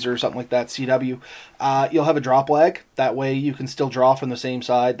a taser or something like that, CW, you'll have a drop leg. That way you can still draw from the same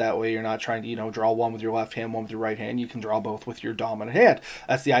side. That way you're not trying to, draw one with your left hand, one with your right hand. You can draw both with your dominant hand.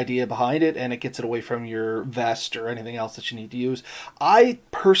 That's the idea behind it, and it gets it away from your vest or anything else that you need to use. I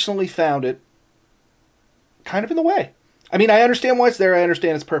personally found it kind of in the way. I mean, I understand why it's there. I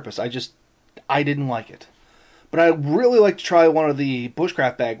understand its purpose. I didn't like it. But I'd really like to try one of the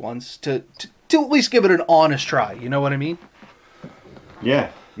bushcraft bag ones to at least give it an honest try. You know what I mean? Yeah,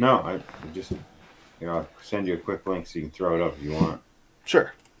 no, I just, I'll send you a quick link so you can throw it up if you want.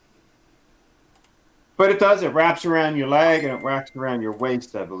 Sure. But it wraps around your leg and it wraps around your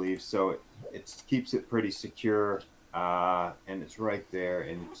waist, I believe. So it keeps it pretty secure, and it's right there.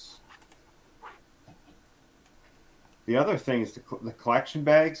 And the other thing is the collection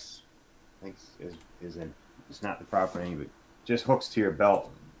bags. I think it's not the proper name, but just hooks to your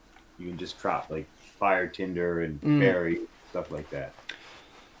belt. You can just drop like fire tinder and berry, stuff like that.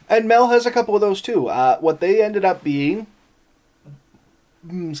 And Mel has a couple of those too. What they ended up being,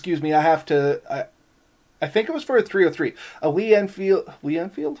 excuse me, I think it was for a 303. A Lee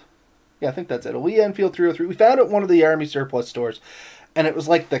Enfield? Yeah, I think that's it. A Lee Enfield 303. We found it at one of the Army surplus stores. And it was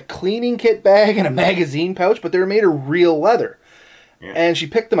like the cleaning kit bag and a magazine pouch, but they were made of real leather. Yeah. And she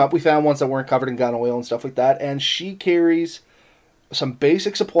picked them up. We found ones that weren't covered in gun oil and stuff like that. And she carries some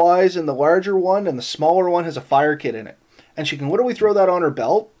basic supplies in the larger one, and the smaller one has a fire kit in it. And she can literally throw that on her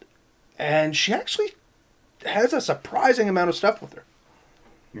belt, and she actually has a surprising amount of stuff with her.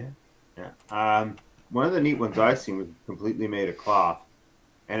 Yeah. One of the neat ones I've seen was completely made of cloth,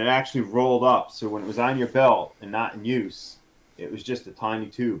 and it actually rolled up. So when it was on your belt and not in use, it was just a tiny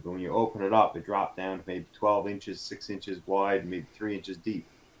tube. But when you open it up, it dropped down to maybe 12 inches, 6 inches wide, maybe 3 inches deep.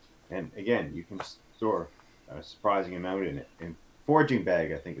 And again, you can store a surprising amount in it. And foraging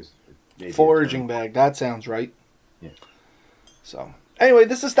bag, I think, is maybe foraging bag. That sounds right. Yeah. So anyway,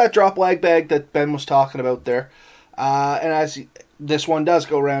 this is that drop lag bag that Ben was talking about there. And as this one does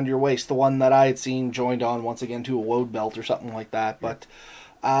go around your waist, the one that I had seen joined on once again to a load belt or something like that. But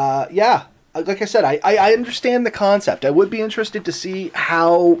yeah, like I said, I understand the concept. I would be interested to see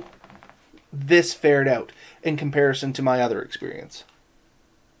how this fared out in comparison to my other experience.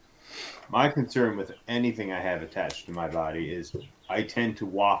 My concern with anything I have attached to my body is I tend to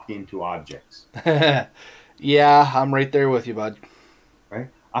walk into objects. Yeah, I'm right there with you, bud. Right?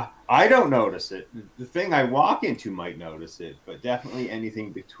 I don't notice it. The thing I walk into might notice it, but definitely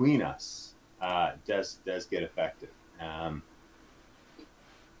anything between us does get affected.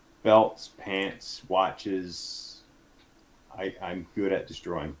 Belts, pants, watches. I'm good at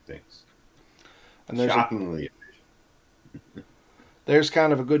destroying things. And shockingly efficient. There's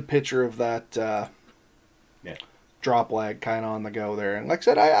kind of a good picture of that drop lag kind of on the go there. And like I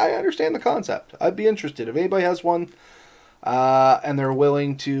said, I understand the concept. I'd be interested. If anybody has one and they're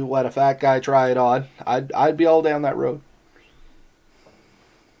willing to let a fat guy try it on, I'd be all down that road.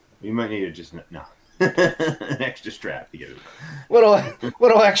 You might need an extra strap to get it.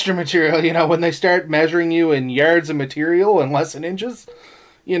 Little extra material, when they start measuring you in yards of material and less than inches,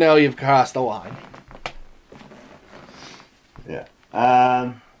 you've crossed the line. Yeah.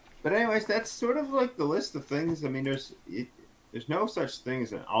 But anyways, that's sort of like the list of things. I mean, there's no such thing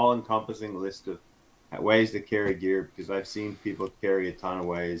as an all-encompassing list of ways to carry gear, because I've seen people carry a ton of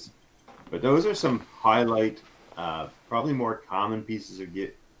ways. But those are some highlight, probably more common pieces of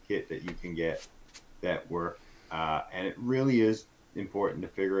kit that you can get that work. And it really is important to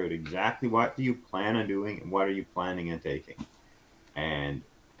figure out exactly what do you plan on doing and what are you planning on taking. And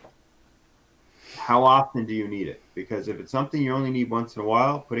how often do you need it? Because if it's something you only need once in a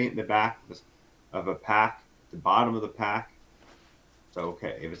while, putting it in the back of a pack, the bottom of the pack, it's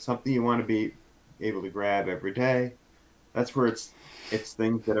okay. If it's something you want to be able to grab every day, that's where it's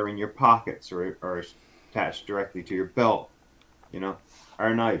things that are in your pockets or are attached directly to your belt.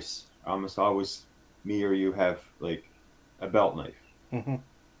 Our knives, almost always me or you have like a belt knife,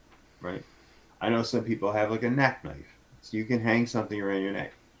 right? I know some people have like a neck knife, so you can hang something around your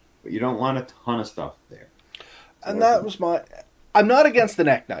neck. But you don't want a ton of stuff there. And that was I'm not against the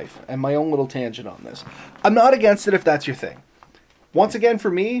neck knife, and my own little tangent on this. I'm not against it if that's your thing. Once again, for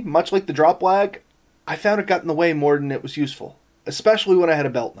me, much like the drop lag, I found it got in the way more than it was useful, especially when I had a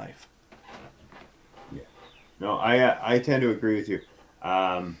belt knife. Yeah. No, I tend to agree with you.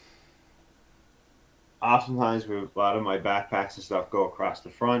 Oftentimes, with a lot of my backpacks and stuff go across the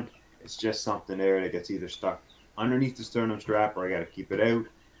front, it's just something there that gets either stuck underneath the sternum strap, or I got to keep it out,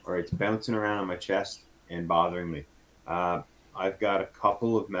 or it's bouncing around on my chest and bothering me. I've got a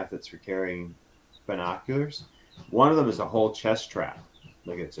couple of methods for carrying binoculars. One of them is a whole chest strap,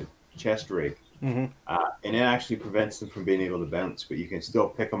 like it's a chest rig, Mm-hmm. and it actually prevents them from being able to bounce. But you can still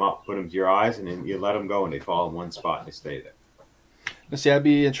pick them up, put them to your eyes, and then you let them go, and they fall in one spot and they stay there. Now, see, I'd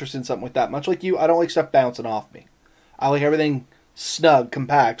be interested in something like that. Much like you, I don't like stuff bouncing off me. I like everything snug,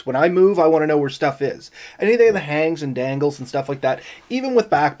 compact. When I move, I want to know where stuff is. Anything that hangs and dangles and stuff like that, even with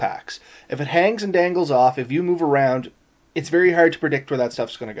backpacks, if it hangs and dangles off, if you move around, it's very hard to predict where that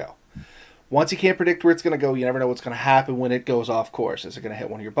stuff's going to go. Once you can't predict where it's going to go, you never know what's going to happen when it goes off course. Is it going to hit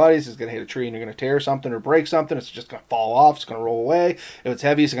one of your buddies? Is it going to hit a tree and you're going to tear something or break something? Is it just going to fall off? It's going to roll away? If it's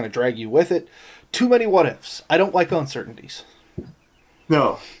heavy, is it going to drag you with it? Too many what ifs. I don't like uncertainties.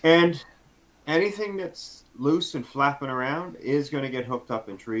 No, and anything that's loose and flapping around is going to get hooked up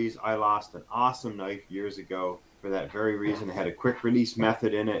in trees. I lost an awesome knife years ago for that very reason. It had a quick release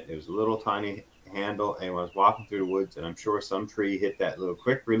method in it. It was a little tiny handle, and when I was walking through the woods, and I'm sure some tree hit that little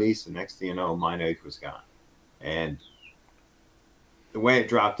quick release, and next thing you know, my knife was gone. And the way it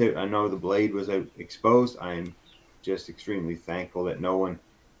dropped out, I know the blade was out exposed. I'm just extremely thankful that no one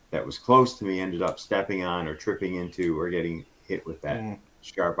that was close to me ended up stepping on or tripping into or getting hit with that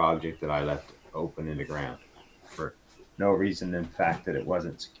sharp object that I left open in the ground for no reason than the fact that it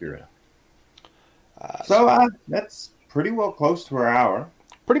wasn't secure enough. So that's pretty well close to our hour.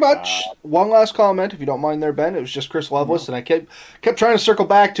 Pretty much. One last comment, if you don't mind there, Ben. It was just Chris Loveless, and I kept trying to circle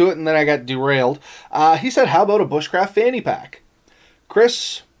back to it, and then I got derailed. He said, how about a bushcraft fanny pack?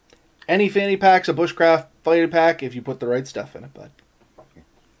 Chris, any fanny pack's a bushcraft fanny pack if you put the right stuff in it, bud.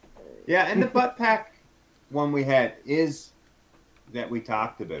 Yeah, and the butt pack one we had is that we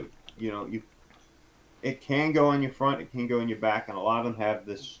talked about. You know, it can go on your front, it can go in your back, and a lot of them have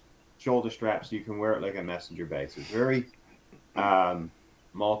this shoulder strap so you can wear it like a messenger bag. So it's very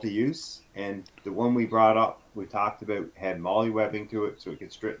multi-use, and the one we brought up, we talked about, had molly webbing to it, so it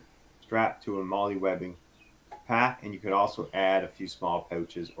could strap to a molly webbing pack, and you could also add a few small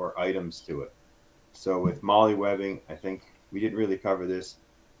pouches or items to it. So with molly webbing, I think we didn't really cover this.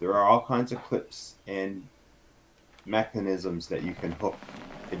 There are all kinds of clips and mechanisms that you can hook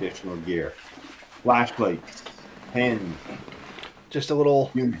additional gear. Flashlights, pens. Just a little...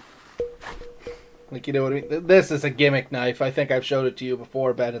 Like, you know what I mean? This is a gimmick knife. I think I've showed it to you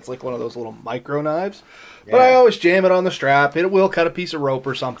before, Ben. It's like one of those little micro knives. Yeah. But I always jam it on the strap. It will cut a piece of rope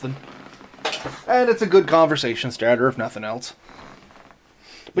or something. And it's a good conversation starter, if nothing else.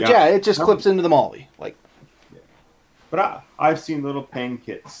 But yeah, it just clips into the molly. Like, but I've seen little pen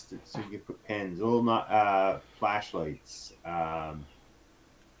kits so you can put pens, little flashlights,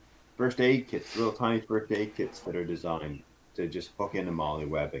 first aid kits, little tiny first aid kits that are designed to just hook into molly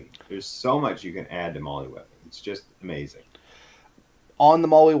webbing. There's so much you can add to molly webbing. It's just amazing. On the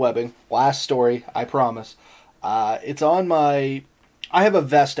molly webbing, last story, I promise. It's on my... I have a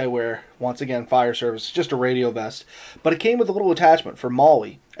vest I wear, once again, fire service, just a radio vest. But it came with a little attachment for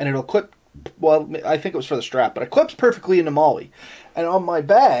molly, and it'll clip... Well, I think it was for the strap, but it clips perfectly into molly. And on my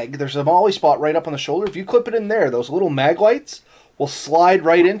bag, there's a molly spot right up on the shoulder. If you clip it in there, those little mag lights will slide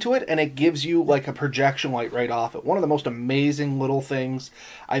right into it, and it gives you like a projection light right off it. One of the most amazing little things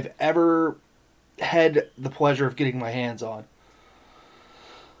I've ever had the pleasure of getting my hands on.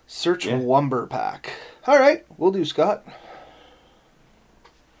 Search lumber pack. All right, we'll do, Scott.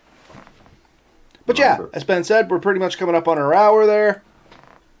 But yeah, as Ben said, we're pretty much coming up on our hour there.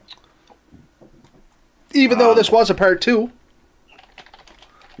 Even though this was a part 2.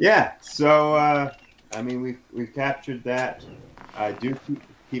 Yeah, so I mean we've captured that. I do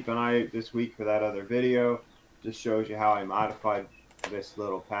keep an eye out this week for that other video. Just shows you how I modified this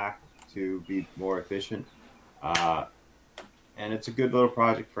little pack to be more efficient. And it's a good little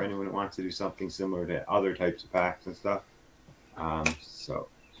project for anyone who wants to do something similar to other types of packs and stuff. So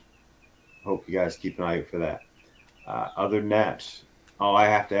hope you guys keep an eye out for that. Other than that, all I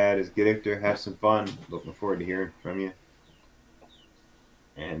have to add is get out there, have some fun. Looking forward to hearing from you.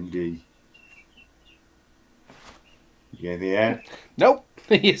 And you got anything to add? Nope.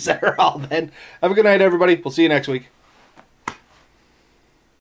 You said it all, then. Have a good night, everybody. We'll see you next week.